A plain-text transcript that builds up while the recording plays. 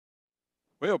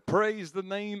Well, praise the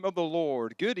name of the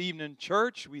Lord. Good evening,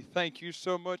 church. We thank you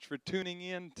so much for tuning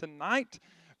in tonight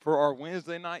for our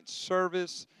Wednesday night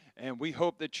service, and we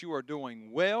hope that you are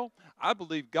doing well. I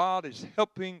believe God is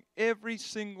helping every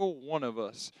single one of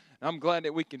us. And I'm glad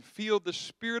that we can feel the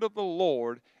Spirit of the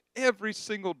Lord every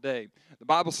single day. The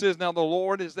Bible says, now the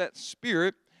Lord is that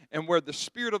Spirit, and where the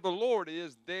Spirit of the Lord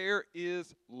is, there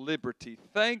is liberty.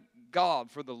 Thank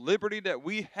God for the liberty that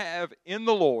we have in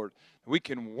the Lord. We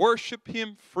can worship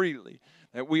Him freely,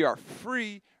 that we are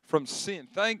free from sin.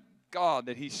 Thank God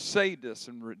that He saved us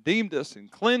and redeemed us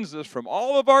and cleansed us from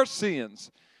all of our sins.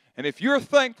 And if you're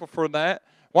thankful for that,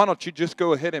 why don't you just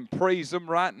go ahead and praise Him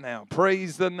right now?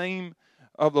 Praise the name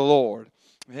of the Lord.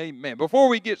 Amen. Before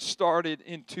we get started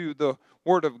into the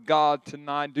Word of God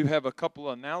tonight, I do have a couple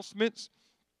of announcements.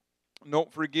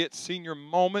 Don't forget, Senior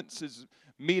Moments is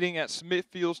meeting at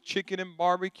Smithfield's Chicken and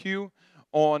Barbecue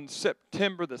on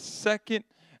September the 2nd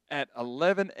at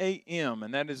 11 a.m.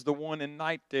 And that is the one in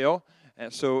Knightdale.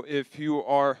 And so if you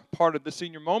are part of the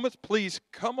Senior Moments, please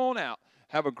come on out.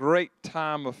 Have a great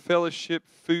time of fellowship,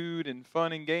 food, and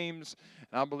fun and games.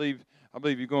 And I believe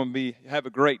you're going to have a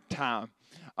great time.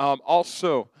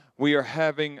 Also, we are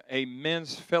having a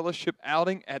men's fellowship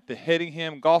outing at the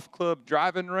Hedingham Golf Club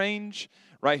driving range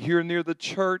right here near the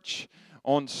church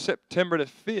on September the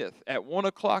 5th at 1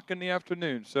 o'clock in the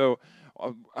afternoon. So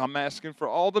I'm asking for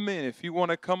all the men, if you want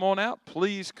to come on out,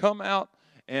 please come out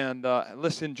and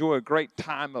let's enjoy a great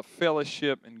time of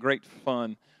fellowship and great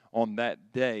fun on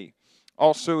that day.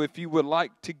 Also, if you would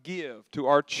like to give to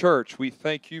our church, we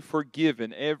thank you for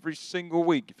giving every single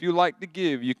week. If you like to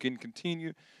give, you can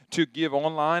continue to give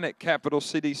online at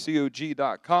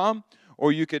capitalcitycog.com,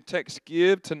 or you could text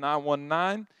GIVE to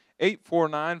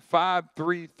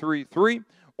 919-849-5333,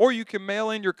 or you can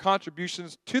mail in your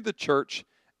contributions to the church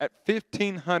at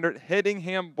 1500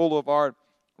 Hedingham Boulevard,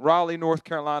 Raleigh, North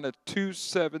Carolina,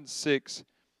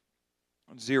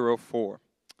 27604.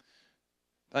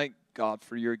 Thank God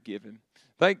for your giving.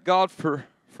 Thank God for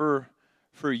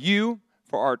you,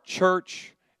 for our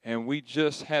church. And we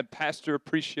just had Pastor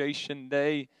Appreciation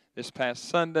Day this past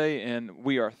Sunday, and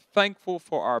we are thankful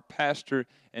for our pastor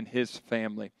and his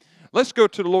family. Let's go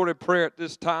to the Lord in prayer at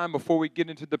this time before we get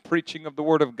into the preaching of the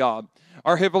Word of God.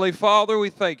 Our Heavenly Father, we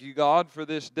thank you, God, for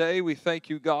this day. We thank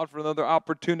you, God, for another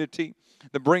opportunity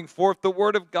to bring forth the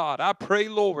Word of God. I pray,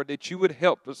 Lord, that you would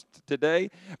help us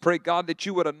today. Pray, God, that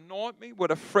you would anoint me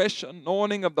with a fresh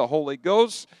anointing of the Holy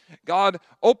Ghost. God,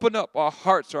 open up our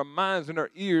hearts, our minds, and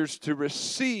our ears to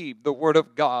receive the Word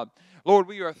of God. Lord,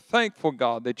 we are thankful,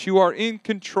 God, that you are in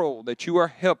control, that you are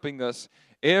helping us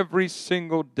every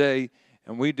single day.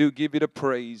 And we do give you the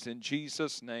praise in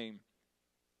Jesus' name.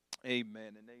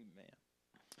 Amen and amen.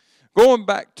 Going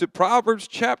back to Proverbs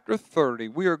chapter 30,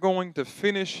 we are going to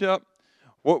finish up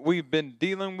what we've been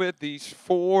dealing with, these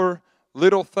 4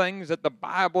 little things that the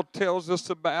Bible tells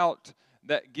us about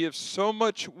that give so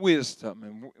much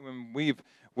wisdom. And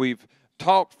we've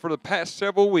talked for the past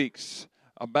several weeks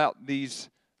about these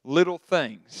little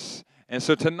things. And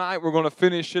so tonight we're going to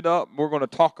finish it up. We're going to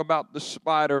talk about the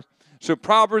spider. So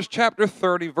Proverbs chapter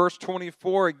 30, verse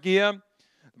 24 again,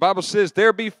 the Bible says,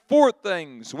 there be 4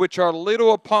 things which are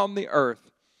little upon the earth,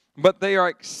 but they are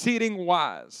exceeding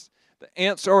wise. The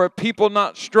ants are a people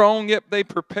not strong, yet they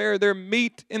prepare their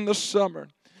meat in the summer.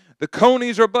 The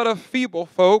conies are but a feeble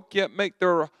folk, yet make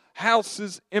their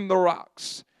houses in the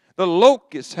rocks. The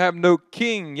locusts have no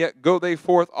king, yet go they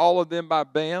forth all of them by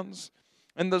bands.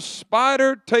 And the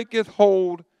spider taketh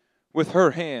hold with her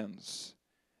hands,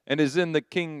 and is in the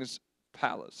king's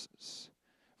palaces.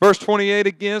 Verse 28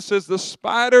 again says, the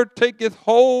spider taketh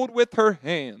hold with her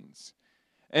hands,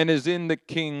 and is in the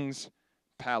king's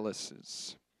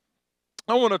palaces.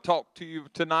 I want to talk to you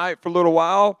tonight for a little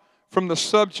while from the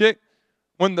subject,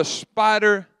 when the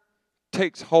spider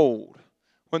takes hold.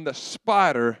 When the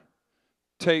spider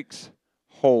takes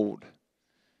hold.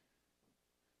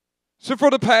 So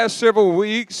for the past several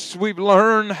weeks, we've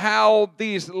learned how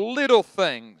these little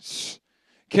things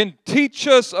can teach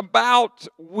us about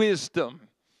wisdom.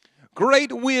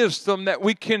 Great wisdom that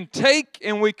we can take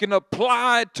and we can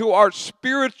apply to our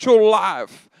spiritual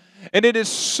life. And it is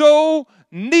so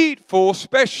needful,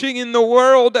 especially in the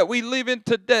world that we live in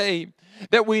today,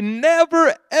 that we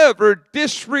never ever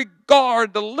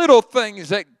disregard the little things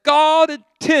that God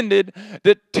intended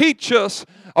to teach us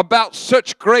about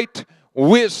such great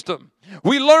wisdom.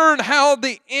 We learned how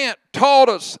the ant taught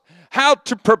us how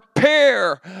to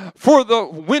prepare for the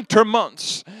winter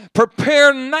months.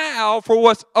 Prepare now for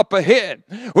what's up ahead.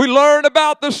 We learned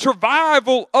about the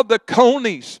survival of the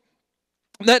conies.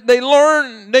 that they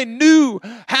learned, they knew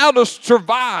how to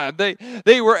survive.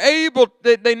 They were able,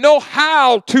 they know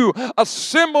how to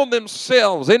assemble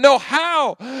themselves. They know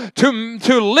how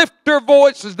to lift their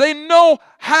voices. They know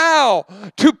how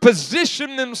to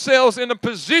position themselves in a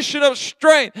position of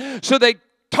strength. So they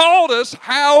taught us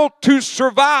how to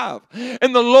survive.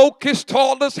 And the locusts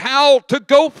taught us how to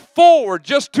go forward,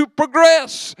 just to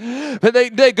progress.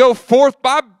 They go forth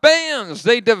by bands.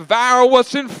 They devour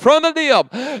what's in front of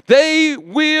them. They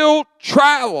will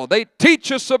travel. They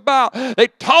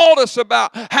taught us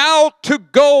about how to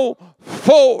go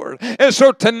forward. And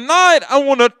so tonight I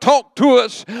want to talk to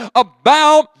us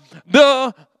about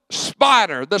the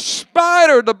spider. The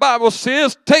spider, the Bible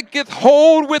says, taketh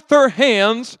hold with her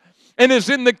hands and is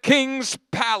in the king's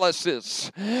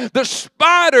palaces. The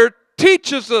spider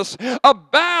teaches us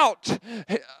about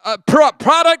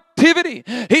productivity.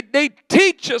 They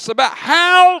teach us about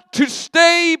how to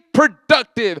stay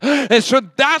productive. And so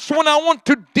that's what I want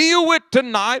to deal with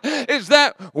tonight, is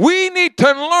that we need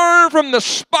to learn from the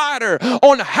spider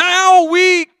on how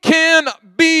we can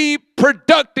be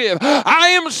productive.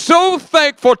 I am so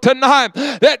thankful tonight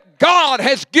that God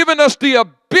has given us the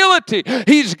ability.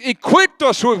 He's equipped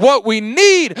us with what we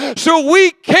need so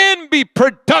we can be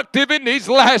productive in these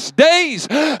last days.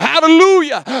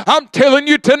 Hallelujah. I'm telling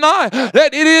you tonight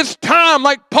that it is time,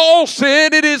 like Paul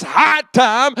said, it is high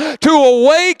time to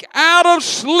awake out of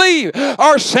sleep.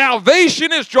 Our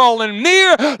salvation is drawing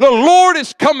near. The Lord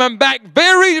is coming back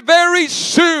very, very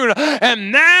soon.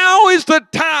 And now is the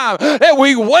time that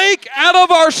we wake out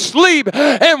of our sleep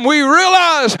and we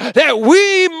realize that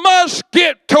we must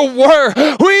get to work.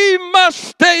 We must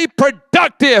stay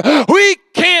productive. We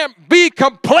can't be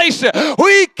complacent.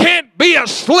 We can't be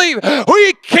asleep.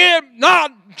 We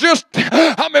cannot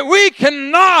we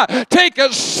cannot take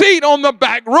a seat on the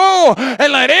back row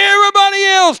and let everybody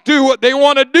else do what they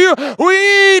want to do.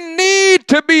 We need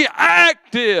to be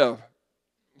active.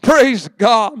 Praise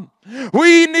God.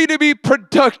 We need to be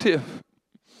productive.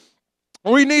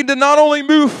 We need to not only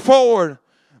move forward,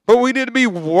 but we need to be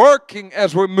working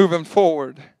as we're moving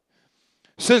forward.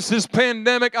 Since this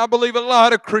pandemic, I believe a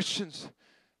lot of Christians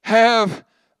have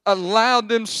allowed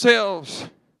themselves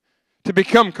to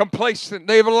become complacent.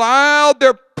 They've allowed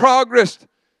their progress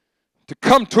to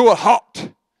come to a halt.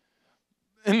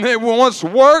 And they once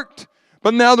worked,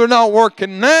 but now they're not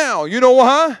working now. You know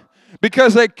why?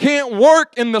 Because they can't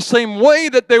work in the same way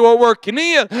that they were working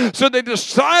in. So they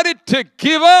decided to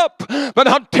give up. But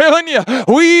I'm telling you,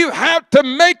 we have to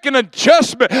make an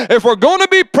adjustment. If we're going to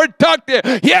be productive,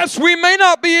 yes, we may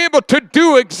not be able to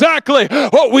do exactly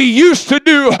what we used to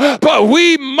do, but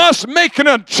we must make an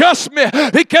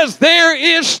adjustment because there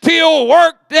is still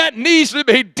work that needs to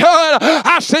be done.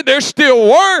 I said there's still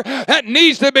work that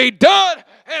needs to be done.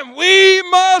 And we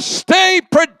must stay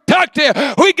productive.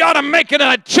 We got to make an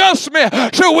adjustment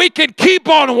so we can keep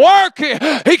on working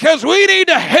because we need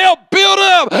to help build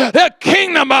up the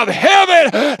kingdom of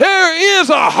heaven. There is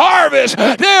a harvest.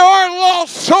 There are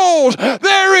lost souls.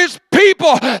 There is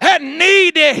people that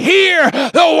need to hear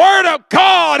the word of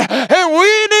God. And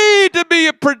we need to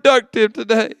be productive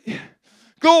today.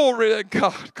 Glory to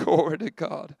God. Glory to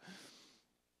God.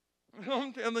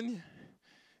 I'm telling you,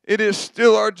 it is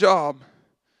still our job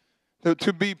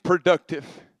to be productive.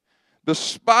 The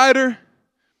spider,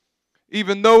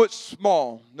 even though it's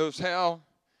small, knows how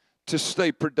to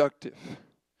stay productive.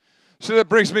 So that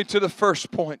brings me to the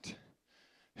first point.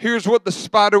 Here's what the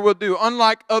spider will do.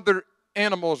 Unlike other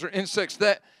animals or insects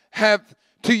that have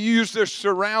to use their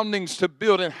surroundings to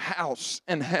build a house,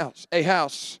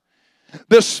 the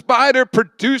spider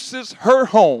produces her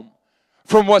home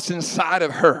from what's inside of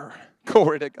her.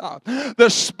 Glory to God. The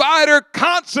spider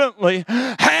constantly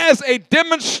has a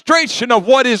demonstration of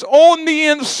what is on the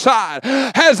inside,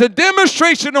 has a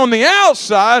demonstration on the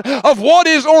outside of what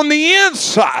is on the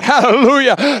inside.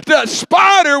 Hallelujah. The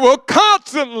spider will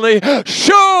constantly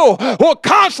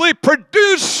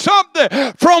produce something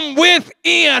from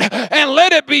within and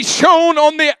let it be shown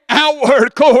on the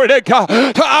outward. Glory to God.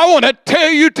 So I want to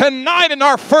tell you tonight in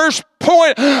our first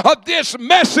point of this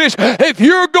message, if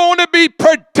you're going to be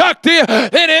productive,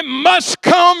 then it must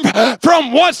come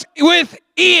from what's within.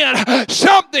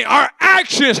 Something, our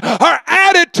actions, our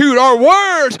attitude, our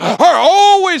words are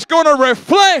always going to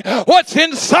reflect what's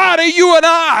inside of you and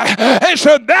I. And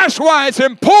so that's why it's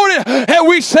important that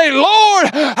we say,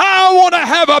 Lord, I want to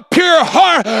have a pure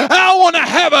heart. I want to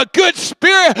have a good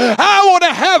spirit. I want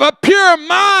to have a pure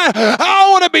mind. I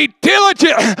want to be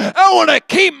diligent. I want to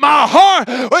keep my heart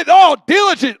with all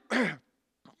diligence.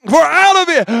 For out of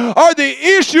it are the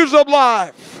issues of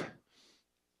life.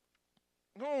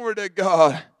 Glory to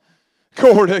God.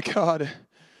 Glory to God.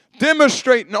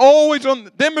 demonstrate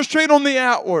on the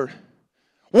outward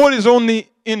what is on the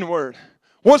inward.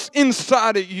 What's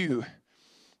inside of you.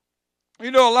 You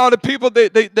know, a lot of people,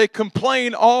 they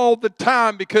complain all the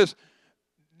time because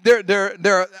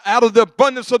they're out of the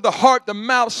abundance of the heart, the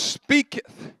mouth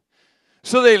speaketh.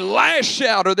 So they lash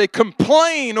out or they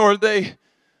complain or they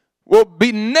will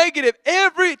be negative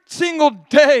every single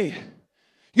day.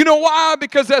 You know why?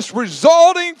 Because that's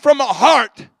resulting from a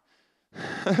heart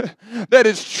that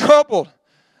is troubled,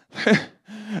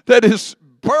 that is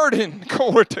burdened.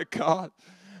 Glory to God.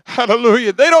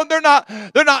 Hallelujah. They're not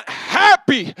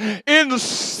happy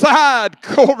inside.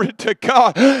 Glory to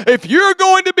God. If you're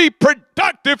going to be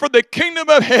productive for the kingdom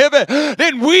of heaven,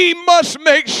 then we must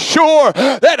make sure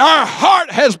that our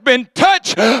heart has been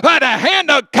touched by the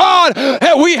hand of God,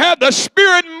 and we have the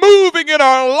Spirit moving in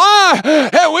our life,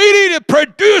 and we need to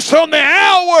produce on the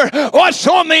outward what's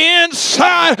on the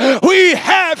inside. We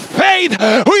have faith,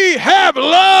 we have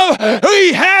love,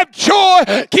 we have joy.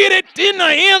 Get it in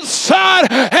the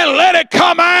inside and let it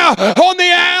come out on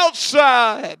the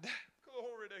outside.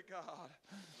 Glory to God.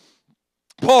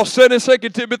 Paul said in 2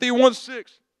 Timothy 1:6,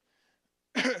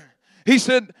 he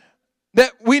said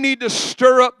that we need to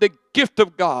stir up the gift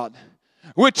of God,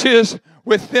 which is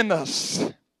within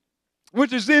us,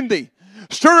 which is in thee.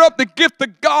 Stir up the gift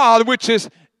of God, which is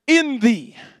in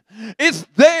thee. It's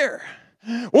there.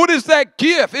 What is that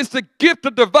gift? It's the gift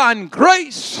of divine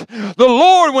grace. The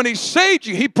Lord, when He saved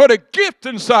you, He put a gift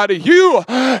inside of you.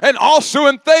 And also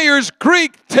in Thayer's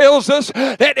Greek tells us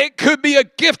that it could be a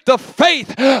gift of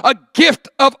faith, a gift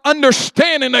of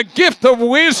understanding, a gift of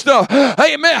wisdom.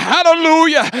 Amen.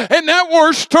 Hallelujah. And that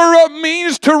word stir up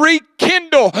means to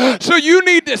rekindle. So you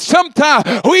need to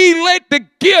sometimes we let the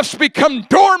gifts become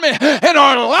dormant in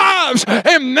our lives.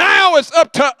 And now it's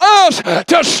up to us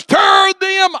to stir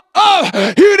them up.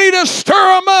 You need to stir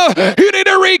them up. You need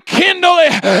to rekindle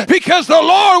it because the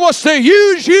Lord wants to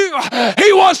use you.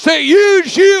 He wants to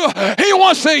use you. He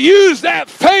wants to use that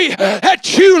faith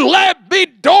that you let be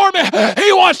dormant.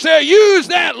 He wants to use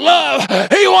that love.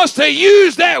 He wants to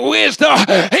use that wisdom.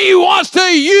 He wants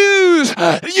to use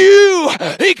you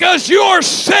because you're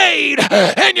saved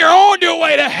and you're on your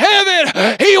way to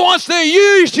heaven. He wants to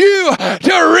use you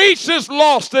to reach this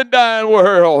lost and dying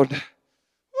world.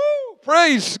 Woo,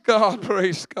 praise God,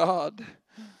 praise God.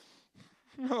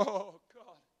 Oh,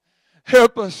 God.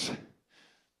 Help us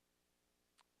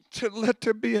to let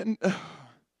there be an...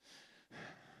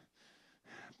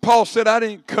 Paul said, I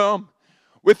didn't come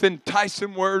with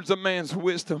enticing words of man's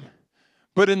wisdom,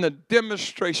 but in the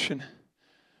demonstration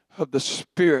of the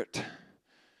Spirit,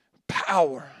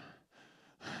 power.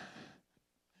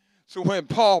 So when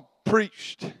Paul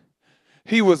preached,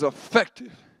 he was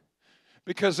effective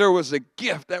because there was a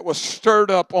gift that was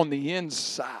stirred up on the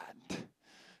inside.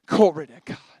 Glory to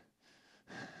God.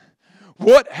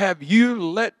 What have you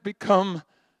let become?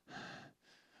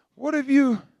 What have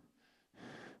you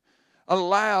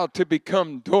allowed to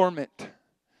become dormant?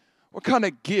 What kind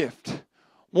of gift?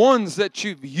 Ones that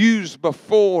you've used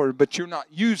before, but you're not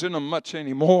using them much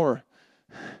anymore.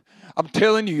 I'm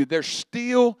telling you, they're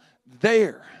still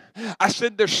there. I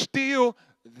said they're still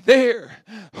there.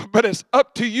 But it's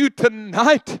up to you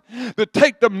tonight to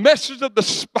take the message of the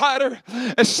spider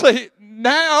and say,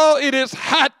 now it is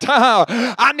high time.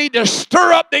 I need to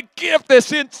stir up the gift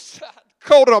that's inside.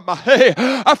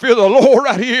 I feel the Lord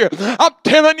right here. I'm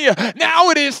telling you, now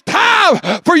it is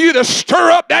time for you to stir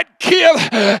up that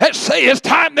gift and say it's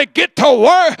time to get to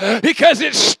work because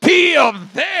it's still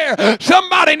there.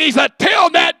 Somebody needs to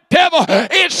tell that devil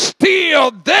it's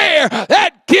still there.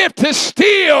 That gift is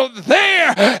still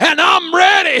there. And I'm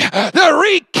ready to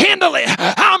rekindle it.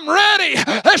 I'm ready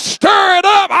to stir it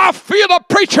up. I feel the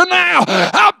preacher now.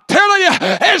 I'm telling you,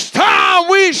 it's time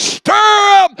we stir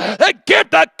up the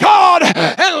gift of God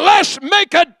and let's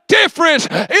make a difference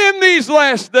in these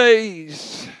last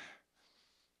days.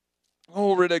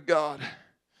 Glory to God.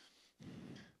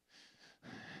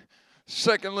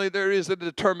 Secondly, there is a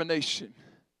determination.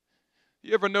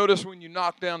 You ever notice when you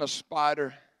knock down a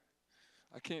spider?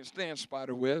 I can't stand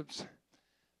spider webs.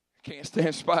 I can't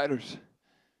stand spiders.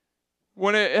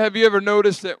 Have you ever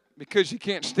noticed that because you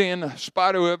can't stand a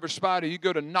spider web or spider, you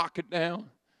go to knock it down?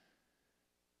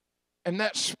 And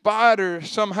that spider,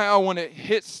 somehow when it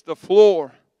hits the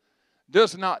floor,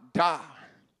 does not die.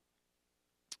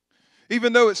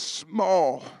 Even though it's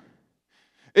small,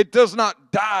 it does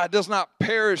not die, does not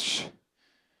perish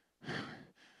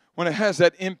when it has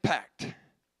that impact.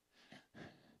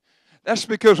 That's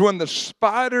because when the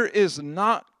spider is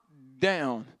knocked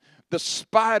down, the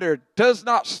spider does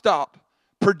not stop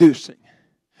producing.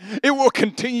 It will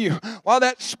continue. While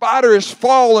that spider is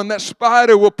falling, that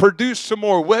spider will produce some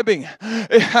more webbing.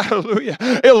 Hallelujah.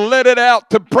 It'll let it out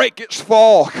to break its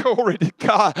fall. Glory to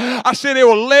God. I said it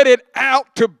will let it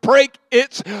out to break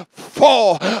its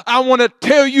fall. I want to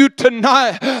tell you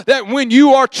tonight that when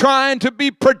you are trying to be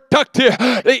productive,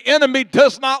 the enemy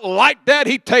does not like that.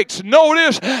 He takes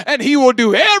notice, and he will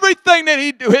do everything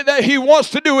that he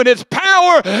wants to do in his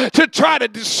power to try to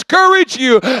discourage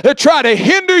you, to try to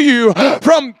hinder you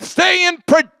from staying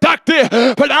productive.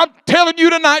 But I'm telling you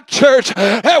tonight, church,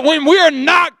 that when we're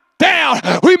knocked down,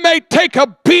 we may take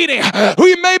a beating,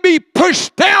 we may be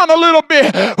pushed down a little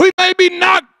bit, we may be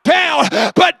knocked down,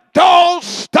 but don't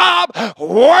stop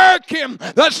working.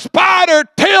 The spider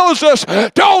tells us,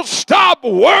 don't stop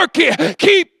working.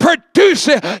 Keep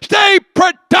producing. Stay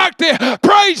productive.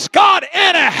 Praise God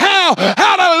anyhow.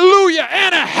 Hallelujah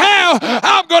anyhow.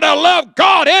 I'm going to love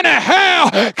God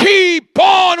anyhow. Keep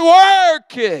on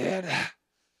working.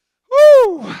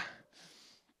 Woo!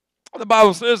 The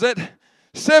Bible says that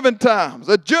 7 times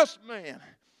a just man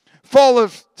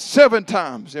falleth 7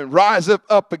 times and riseth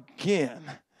up again.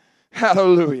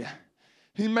 Hallelujah.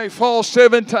 He may fall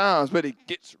 7 times, but he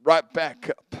gets right back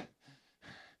up.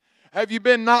 Have you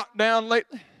been knocked down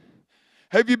lately?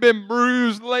 Have you been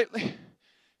bruised lately?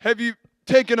 Have you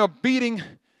taken a beating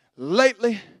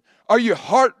lately? Are you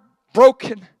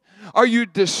heartbroken? Are you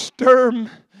disturbed?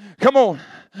 Come on.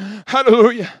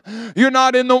 Hallelujah. You're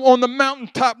not on the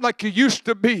mountaintop like you used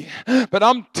to be. But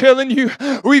I'm telling you,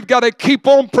 we've got to keep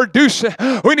on producing.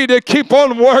 We need to keep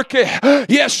on working.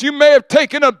 Yes, you may have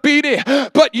taken a beating,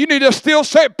 but you need to still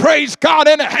say, praise God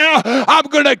anyhow. I'm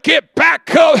going to get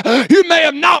back up. You may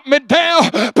have knocked me down,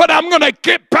 but I'm going to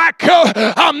get back up.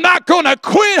 I'm not going to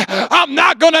quit. I'm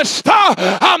not going to stop.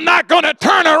 I'm not going to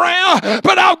turn around,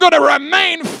 but I'm going to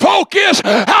remain focused.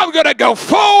 I'm going to go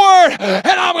forward, and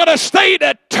I'm going to stay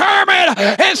determined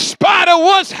in spite of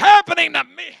what's happening to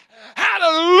me.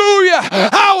 Hallelujah.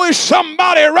 I wish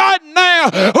somebody right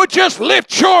now would just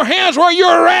lift your hands where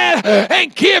you're at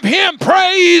and give him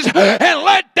praise and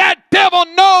let that devil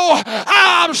know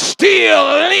I'm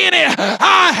still in it.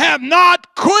 I have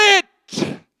not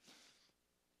quit.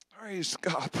 Praise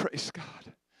God. Praise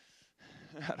God.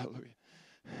 Hallelujah.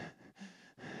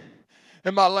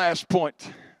 And my last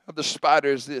point of the spider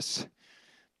is this.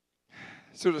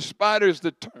 So the spider is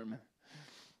determined.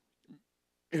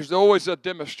 There's always a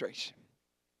demonstration.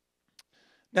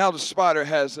 Now the spider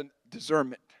has a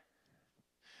discernment.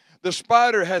 The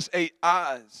spider has 8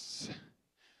 eyes.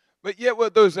 But yet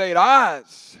with those 8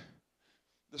 eyes,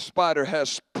 the spider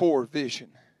has poor vision.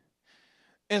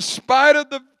 In spite of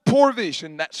the poor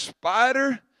vision, that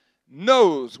spider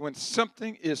knows when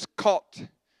something is caught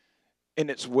in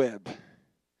its web.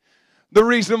 The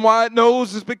reason why it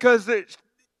knows is because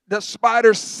the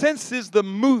spider senses the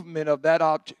movement of that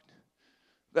object,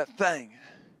 that thing.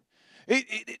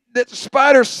 That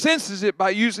spider senses it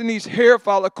by using these hair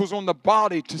follicles on the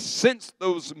body to sense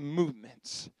those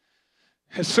movements.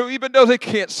 And so even though they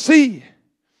can't see,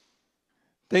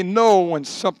 they know when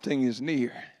something is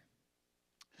near.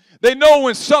 They know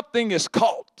when something is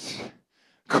caught.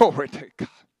 Glory to God.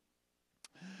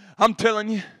 I'm telling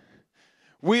you,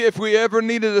 if we ever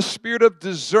needed a spirit of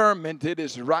discernment, it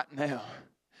is right now.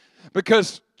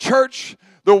 Because, church,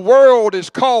 the world is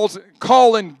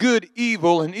calling good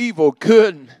evil and evil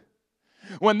good.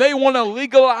 When they want to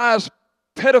legalize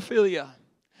pedophilia,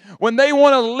 when they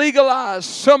want to legalize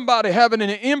somebody having an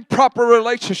improper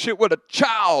relationship with a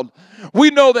child,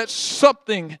 we know that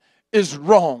something is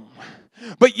wrong.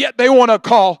 But yet they want to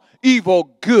call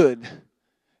evil good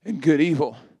and good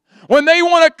evil. When they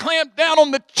want to clamp down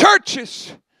on the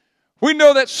churches, we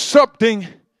know that something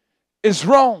is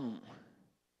wrong.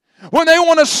 When they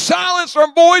want to silence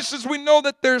our voices, we know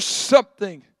that there's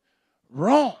something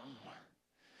wrong.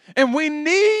 And we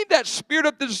need that spirit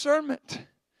of discernment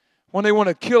when they want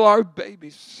to kill our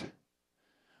babies,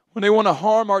 when they want to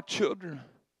harm our children,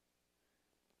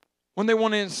 when they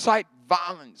want to incite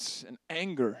violence and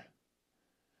anger.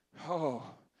 Oh,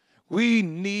 we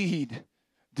need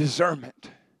discernment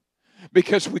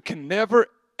because we can never,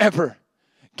 ever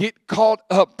get caught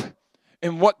up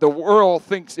in what the world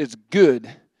thinks is good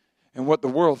and what the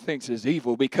world thinks is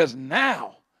evil, because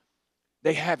now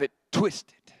they have it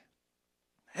twisted.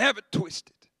 Have it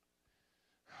twisted.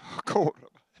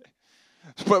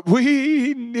 But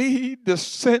we need to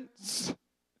sense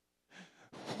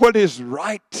what is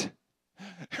right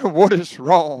and what is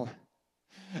wrong.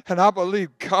 And I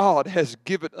believe God has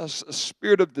given us a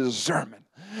spirit of discernment.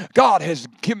 God has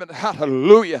given,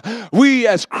 hallelujah. We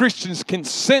as Christians can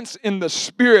sense in the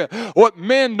spirit what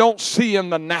men don't see in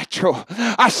the natural.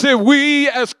 I said we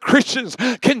as Christians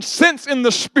can sense in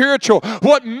the spiritual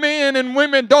what men and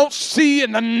women don't see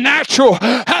in the natural.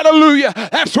 Hallelujah.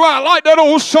 That's why I like that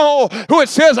old song where it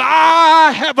says,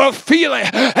 I have a feeling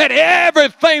that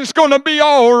everything's going to be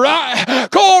all right.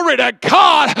 Glory to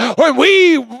God. When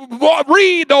we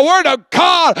read the Word of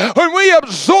God, when we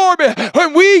absorb it,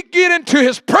 when we get into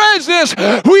His presence,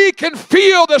 we can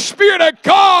feel the Spirit of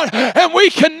God, and we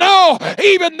can know,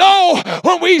 even though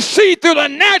when we see through the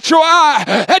natural eye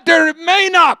that there may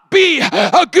not be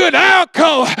a good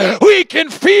outcome, we can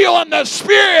feel in the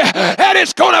Spirit that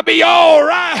it's going to be all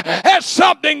right, that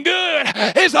something good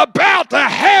is about to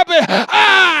happen.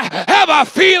 I have a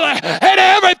feeling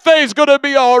that everything's going to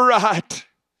be all right.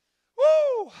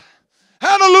 Woo!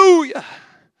 Hallelujah.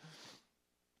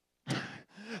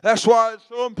 That's why it's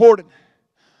so important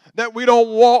that we don't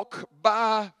walk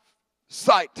by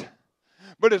sight.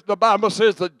 But as the Bible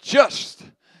says, the just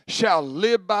shall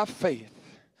live by faith.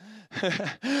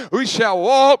 We shall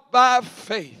walk by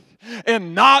faith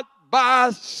and not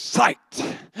by sight.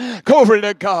 Glory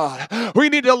to God. We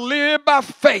need to live by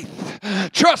faith,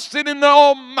 trusting in the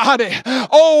Almighty,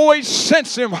 always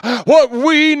sensing what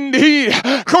we need.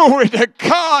 Glory to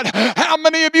God. How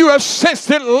many of you have sensed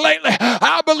it lately?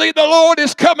 I believe the Lord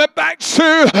is coming back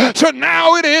soon. So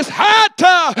now it is high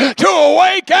time to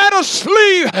awake out of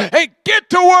sleep and get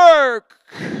to work.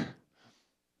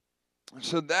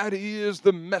 So that is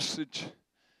the message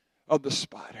of the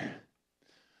spider.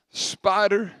 The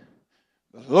spider,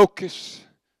 the locust,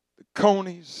 the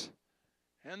conies,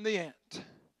 and the ant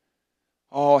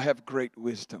all have great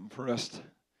wisdom for us to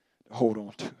hold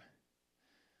on to.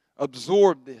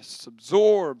 Absorb this.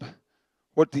 Absorb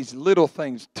what these little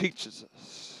things teaches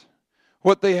us.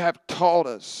 What they have taught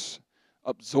us.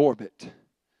 Absorb it.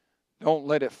 Don't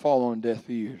let it fall on deaf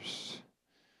ears.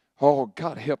 Oh,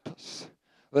 God, help us.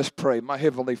 Let's pray. My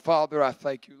Heavenly Father, I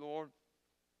thank you, Lord,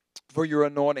 for your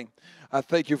anointing. I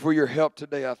thank you for your help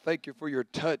today. I thank you for your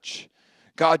touch.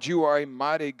 God, you are a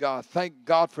mighty God. Thank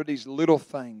God for these little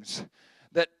things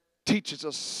that teaches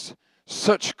us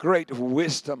such great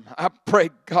wisdom. I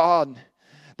pray, God,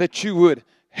 that you would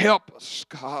help us,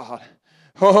 God.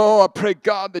 Oh, I pray,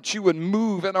 God, that you would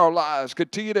move in our lives.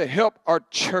 Continue to help our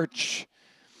church.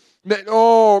 That,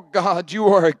 oh, God, you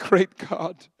are a great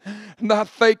God. And I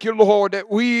thank you, Lord, that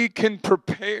we can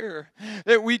prepare,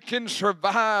 that we can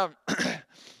survive,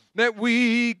 that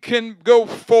we can go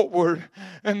forward,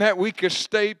 and that we can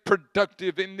stay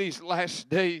productive in these last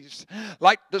days.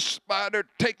 Like the spider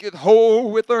taketh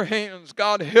hold with her hands,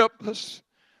 God, help us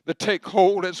to take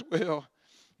hold as well.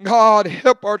 God,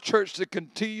 help our church to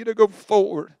continue to go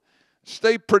forward.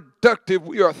 Stay productive.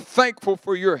 We are thankful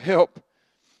for your help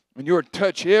and your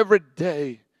touch every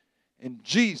day. In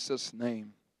Jesus'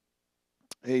 name,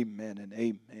 amen and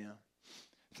amen.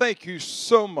 Thank you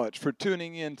so much for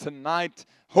tuning in tonight.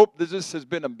 Hope that this has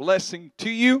been a blessing to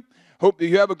you. Hope that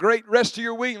you have a great rest of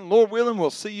your week. And Lord willing, we'll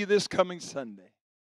see you this coming Sunday.